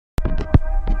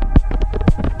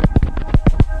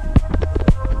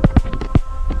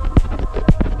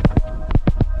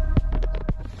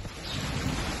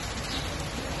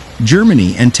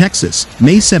Germany and Texas,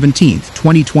 May 17,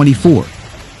 2024.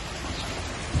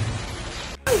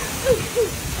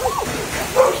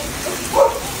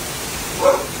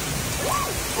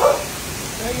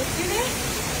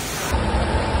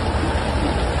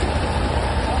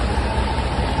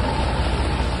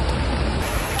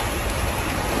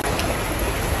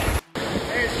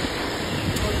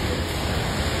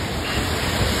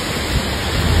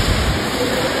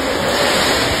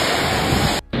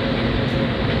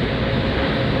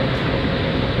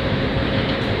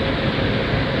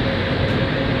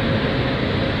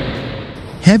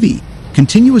 Heavy,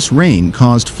 continuous rain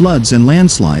caused floods and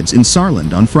landslides in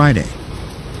Saarland on Friday.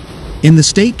 In the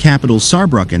state capital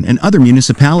Saarbrücken and other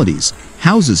municipalities,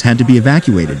 houses had to be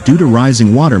evacuated due to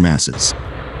rising water masses.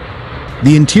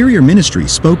 The Interior Ministry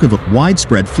spoke of a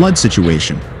widespread flood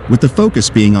situation, with the focus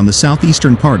being on the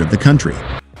southeastern part of the country.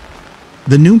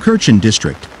 The Neunkirchen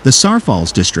district, the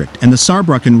Saarpfalz district, and the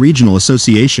Saarbrücken Regional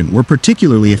Association were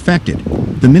particularly affected,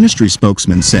 the ministry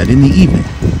spokesman said in the evening.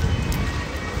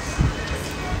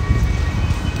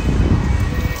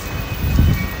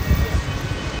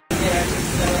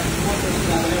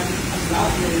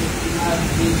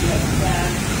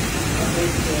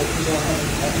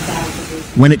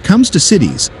 When it comes to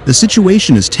cities, the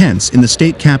situation is tense in the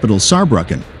state capital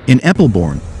Saarbrücken, in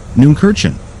Eppelborn,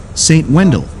 Neunkirchen, St.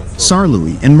 Wendel,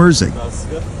 Saarlouis and Merzig.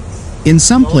 In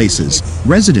some places,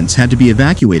 residents had to be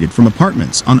evacuated from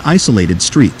apartments on isolated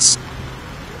streets.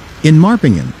 In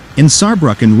Marpingen, in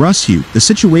Saarbrücken-Rushut, the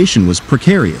situation was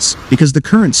precarious because the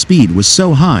current speed was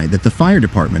so high that the fire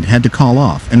department had to call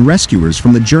off and rescuers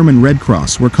from the German Red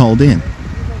Cross were called in.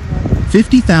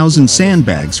 50,000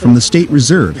 sandbags from the State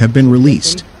Reserve have been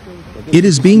released. It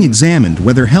is being examined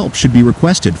whether help should be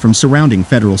requested from surrounding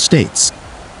federal states.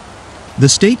 The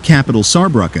state capital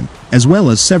Saarbrücken, as well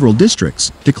as several districts,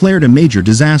 declared a major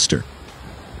disaster.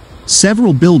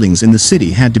 Several buildings in the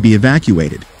city had to be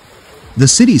evacuated. The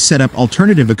city set up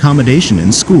alternative accommodation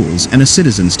in schools and a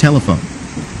citizen's telephone.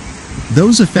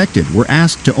 Those affected were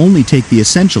asked to only take the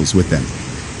essentials with them.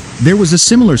 There was a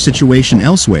similar situation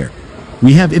elsewhere.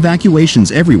 "We have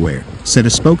evacuations everywhere," said a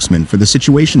spokesman for the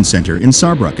Situation Center in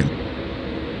Saarbrücken.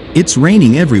 "It's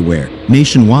raining everywhere,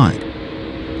 nationwide."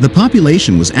 The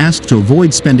population was asked to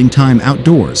avoid spending time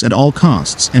outdoors at all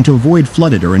costs and to avoid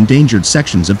flooded or endangered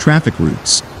sections of traffic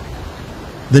routes.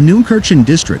 The Neunkirchen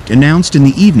district announced in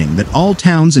the evening that all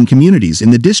towns and communities in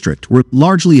the district were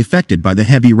largely affected by the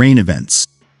heavy rain events.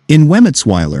 In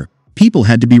Wemmetsweiler, people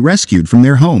had to be rescued from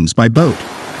their homes by boat.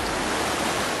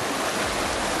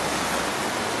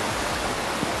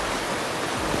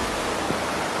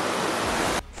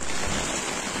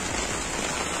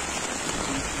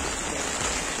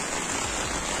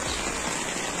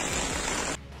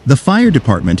 The fire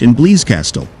department in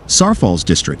Blieskastel, Saarpfalz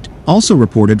district, also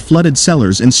reported flooded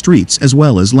cellars and streets as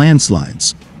well as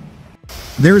landslides.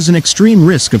 "There is an extreme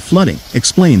risk of flooding,"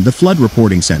 explained the Flood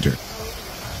Reporting Center.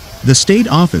 The State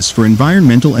Office for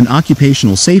Environmental and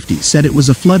Occupational Safety said it was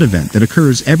a flood event that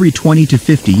occurs every 20 to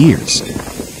 50 years.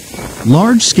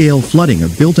 Large-scale flooding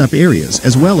of built-up areas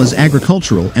as well as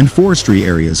agricultural and forestry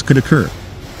areas could occur.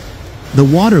 The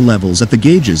water levels at the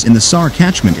gauges in the Saar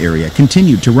catchment area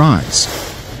continued to rise.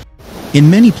 In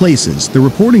many places, the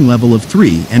reporting level of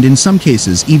 3 and in some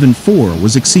cases even 4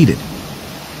 was exceeded.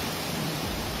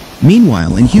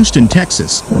 Meanwhile, in Houston,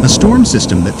 Texas, a storm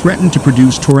system that threatened to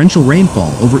produce torrential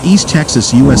rainfall over East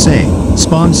Texas, USA,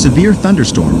 spawned severe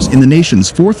thunderstorms in the nation's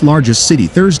fourth-largest city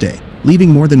Thursday,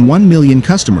 leaving more than 1 million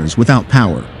customers without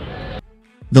power.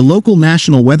 The local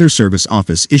National Weather Service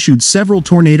office issued several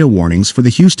tornado warnings for the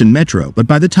Houston metro, but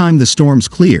by the time the storms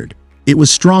cleared, it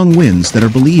was strong winds that are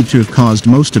believed to have caused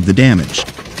most of the damage.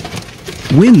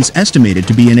 Winds estimated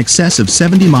to be in excess of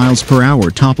 70 miles per hour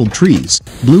toppled trees,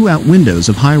 blew out windows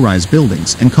of high-rise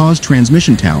buildings and caused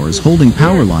transmission towers holding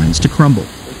power lines to crumble.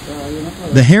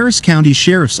 The Harris County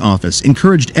Sheriff's Office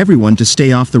encouraged everyone to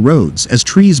stay off the roads as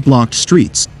trees blocked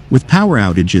streets, with power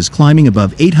outages climbing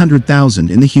above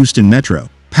 800,000 in the Houston metro.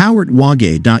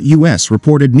 PowerAtWage.us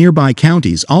reported nearby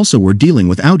counties also were dealing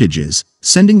with outages,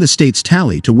 sending the state's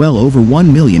tally to well over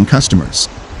 1 million customers.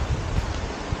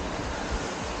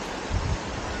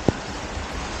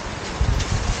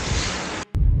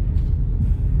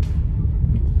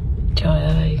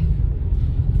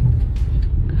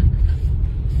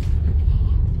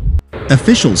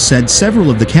 Officials said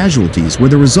several of the casualties were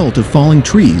the result of falling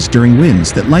trees during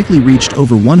winds that likely reached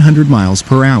over 100 miles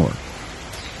per hour.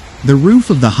 The roof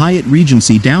of the Hyatt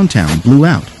Regency downtown blew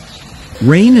out.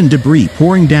 Rain and debris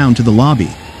pouring down to the lobby,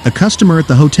 a customer at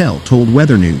the hotel told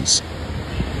Weather News.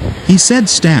 He said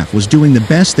staff was doing the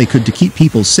best they could to keep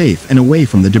people safe and away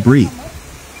from the debris.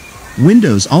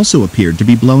 Windows also appeared to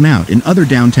be blown out in other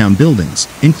downtown buildings,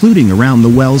 including around the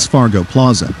Wells Fargo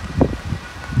Plaza.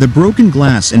 The broken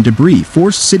glass and debris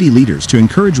forced city leaders to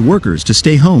encourage workers to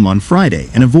stay home on Friday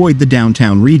and avoid the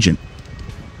downtown region.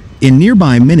 In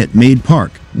nearby Minute Maid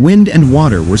Park, wind and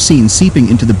water were seen seeping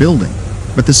into the building,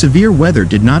 but the severe weather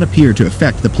did not appear to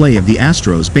affect the play of the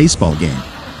Astros baseball game.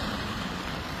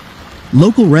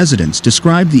 Local residents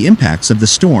described the impacts of the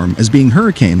storm as being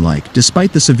hurricane-like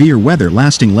despite the severe weather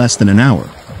lasting less than an hour.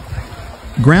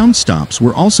 Ground stops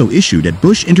were also issued at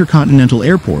Bush Intercontinental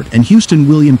Airport and Houston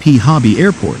William P. Hobby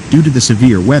Airport due to the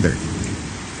severe weather.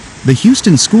 The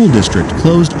Houston School District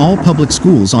closed all public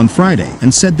schools on Friday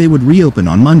and said they would reopen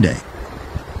on Monday.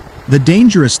 The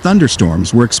dangerous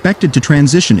thunderstorms were expected to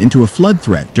transition into a flood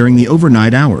threat during the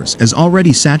overnight hours, as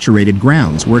already saturated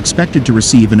grounds were expected to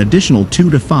receive an additional 2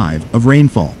 to 5 of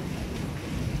rainfall.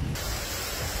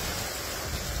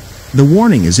 The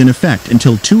warning is in effect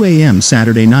until 2 a.m.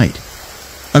 Saturday night.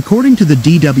 According to the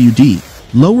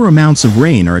DWD, lower amounts of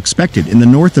rain are expected in the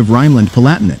north of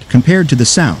Rhineland-Palatinate compared to the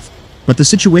south, but the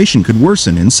situation could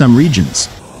worsen in some regions.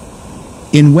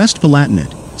 In West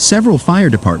Palatinate, several fire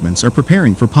departments are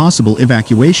preparing for possible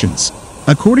evacuations.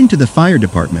 According to the fire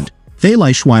department,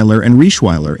 Theileischweiler and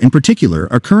Rieschweiler in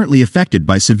particular are currently affected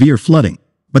by severe flooding,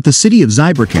 but the city of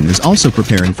Saarbrücken is also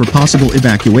preparing for possible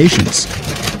evacuations.